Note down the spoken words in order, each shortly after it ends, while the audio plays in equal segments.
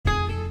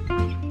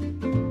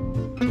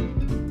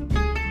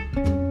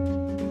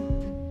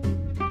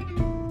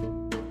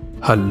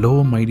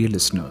Hello, my dear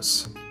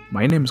listeners.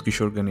 My name is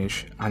Kishore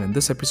Ganesh, and in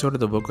this episode of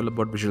the Vocal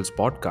About Visuals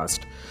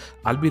podcast,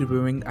 I'll be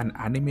reviewing an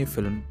anime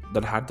film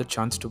that I had the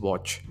chance to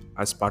watch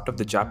as part of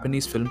the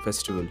Japanese Film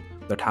Festival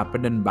that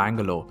happened in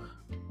Bangalore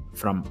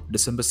from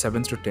December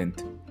 7th to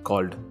 10th,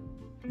 called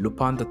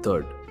Lupin the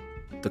Third,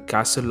 The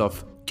Castle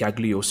of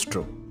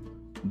Cagliostro.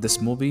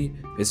 This movie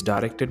is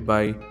directed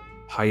by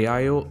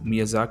Hayao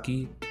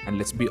Miyazaki, and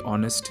let's be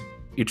honest,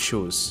 it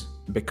shows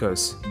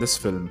because this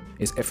film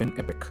is effing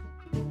epic.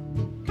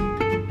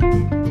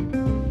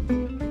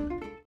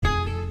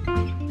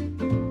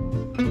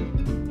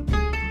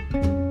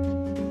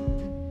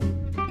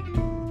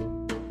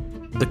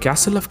 The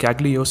Castle of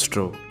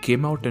Cagliostro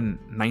came out in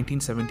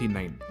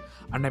 1979,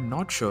 and I'm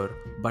not sure,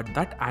 but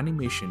that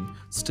animation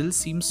still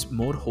seems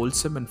more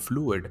wholesome and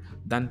fluid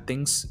than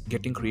things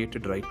getting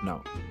created right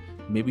now.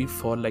 Maybe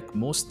for like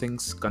most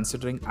things,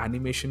 considering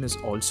animation is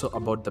also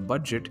about the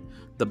budget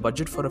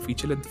for a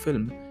feature length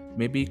film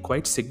may be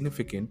quite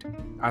significant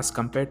as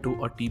compared to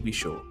a TV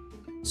show.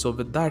 So,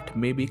 with that,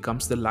 maybe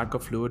comes the lack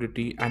of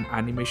fluidity and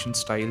animation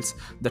styles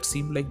that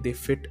seem like they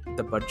fit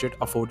the budget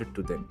afforded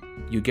to them.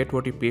 You get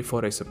what you pay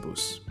for, I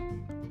suppose.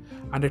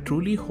 And I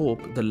truly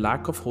hope the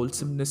lack of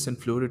wholesomeness and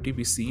fluidity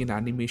we see in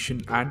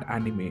animation and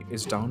anime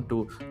is down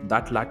to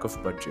that lack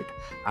of budget,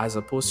 as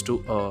opposed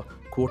to a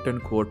quote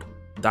unquote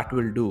that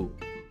will do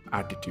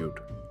attitude.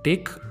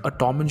 Take a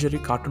Tom and Jerry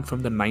cartoon from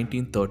the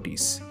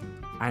 1930s,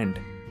 and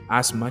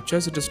as much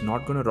as it is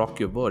not going to rock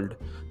your world,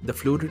 the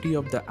fluidity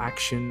of the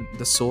action,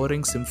 the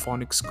soaring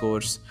symphonic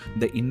scores,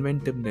 the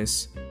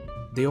inventiveness,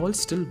 they all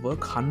still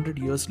work 100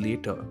 years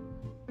later.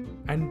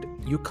 And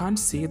you can't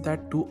say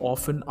that too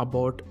often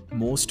about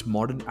most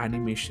modern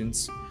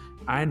animations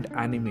and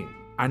anime.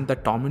 And the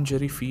Tom and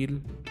Jerry feel,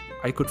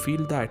 I could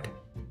feel that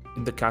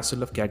in the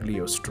Castle of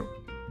Cagliostro.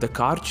 The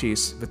car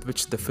chase with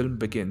which the film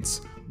begins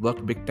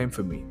worked big time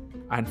for me.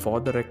 And for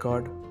the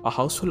record, a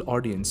household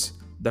audience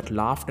that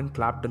laughed and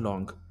clapped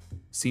along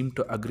seemed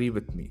to agree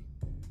with me.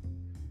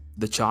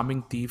 The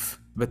charming thief,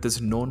 with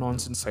his no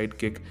nonsense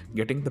sidekick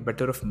getting the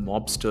better of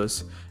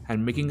mobsters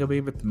and making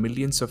away with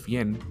millions of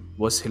yen,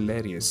 was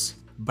hilarious.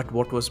 But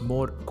what was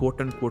more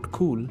quote unquote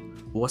cool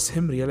was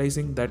him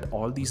realizing that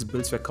all these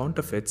bills were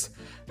counterfeits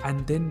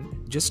and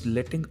then just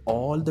letting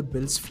all the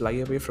bills fly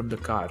away from the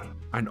car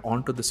and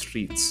onto the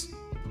streets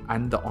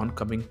and the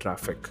oncoming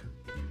traffic.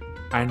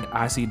 And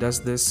as he does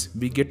this,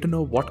 we get to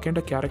know what kind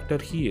of character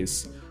he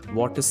is,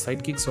 what his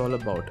sidekick's all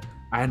about,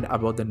 and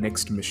about the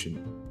next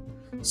mission.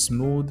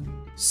 Smooth,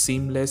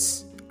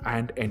 seamless,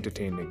 and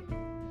entertaining.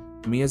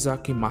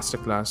 Miyazaki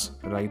masterclass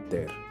right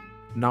there.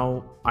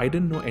 Now, I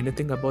didn't know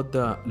anything about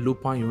the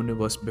Lupin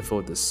universe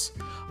before this.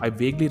 I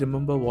vaguely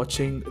remember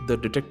watching the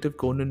Detective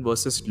Conan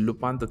vs.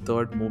 Lupin the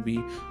Third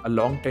movie a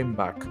long time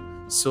back,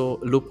 so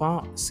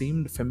Lupin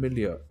seemed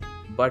familiar,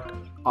 but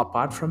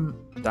apart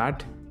from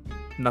that,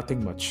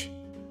 nothing much.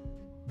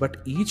 But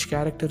each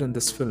character in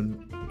this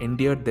film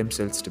endeared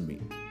themselves to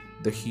me,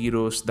 the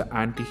heroes, the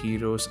anti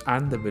heroes,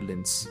 and the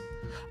villains.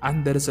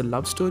 And there is a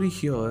love story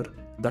here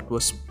that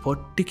was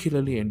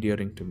particularly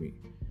endearing to me.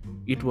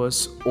 It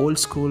was old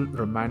school,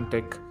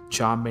 romantic,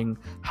 charming,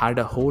 had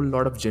a whole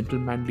lot of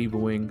gentlemanly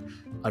wooing.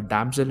 A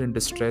damsel in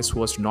distress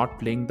was not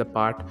playing the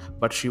part,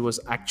 but she was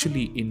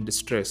actually in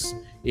distress,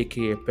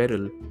 aka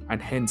peril,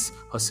 and hence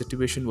her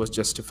situation was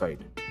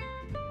justified.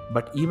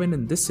 But even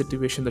in this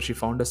situation that she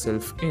found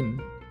herself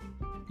in,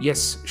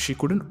 yes, she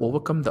couldn't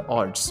overcome the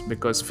odds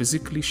because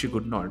physically she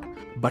could not,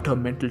 but her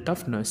mental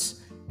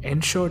toughness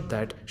ensured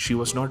that she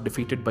was not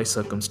defeated by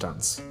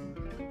circumstance.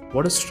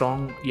 What a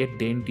strong, yet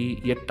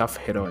dainty, yet tough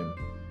heroine.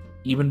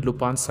 Even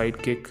Lupin's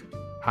sidekick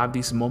have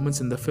these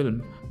moments in the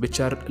film which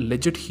are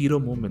legit hero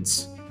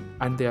moments,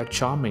 and they are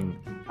charming,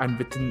 and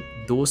within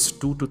those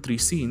 2 to 3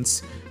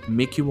 scenes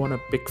make you want to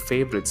pick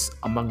favorites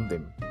among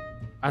them.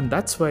 And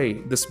that's why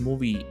this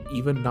movie,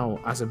 even now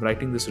as I'm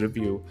writing this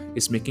review,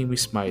 is making me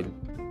smile.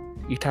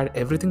 It had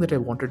everything that I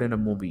wanted in a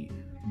movie: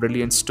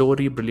 brilliant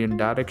story, brilliant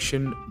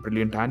direction,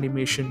 brilliant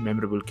animation,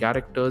 memorable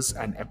characters,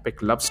 an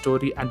epic love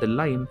story, and a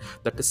line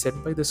that is said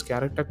by this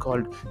character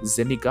called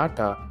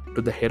Zenigata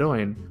to the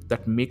heroine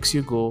that makes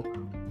you go,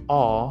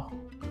 aw,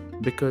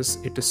 because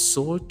it is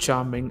so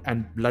charming,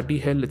 and bloody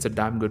hell, it's a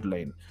damn good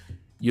line.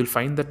 You'll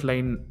find that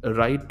line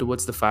right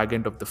towards the fag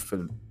end of the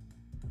film,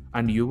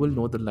 and you will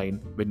know the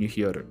line when you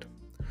hear it.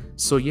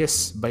 So,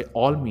 yes, by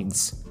all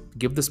means,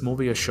 give this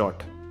movie a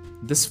shot.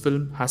 This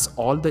film has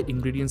all the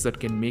ingredients that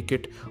can make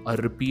it a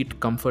repeat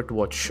comfort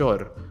watch,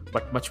 sure,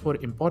 but much more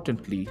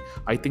importantly,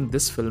 I think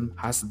this film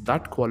has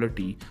that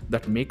quality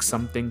that makes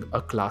something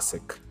a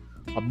classic.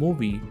 A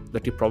movie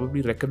that you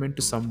probably recommend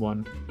to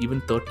someone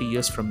even 30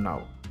 years from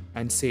now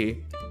and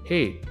say,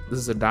 hey, this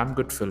is a damn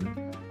good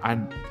film,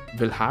 and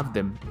will have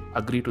them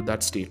agree to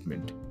that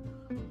statement.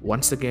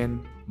 Once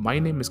again, my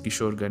name is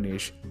Kishore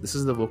Ganesh. This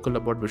is the Vocal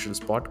About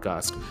Visuals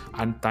podcast,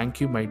 and thank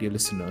you, my dear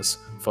listeners,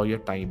 for your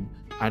time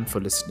and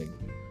for listening.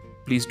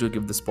 Please do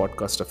give this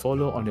podcast a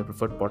follow on your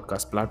preferred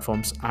podcast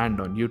platforms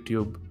and on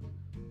YouTube.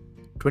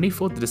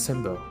 24th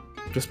December,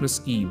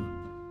 Christmas Eve,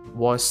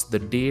 was the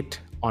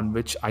date on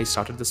which I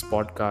started this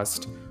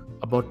podcast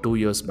about 2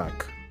 years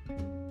back.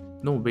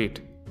 No,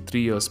 wait,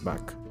 3 years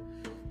back.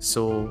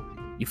 So,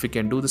 if you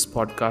can do this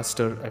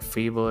podcaster a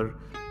favor,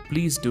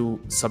 please do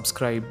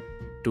subscribe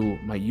to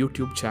my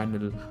YouTube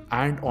channel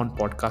and on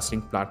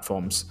podcasting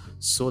platforms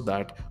so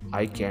that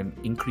I can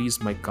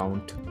increase my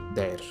count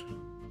there.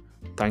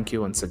 Thank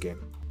you once again.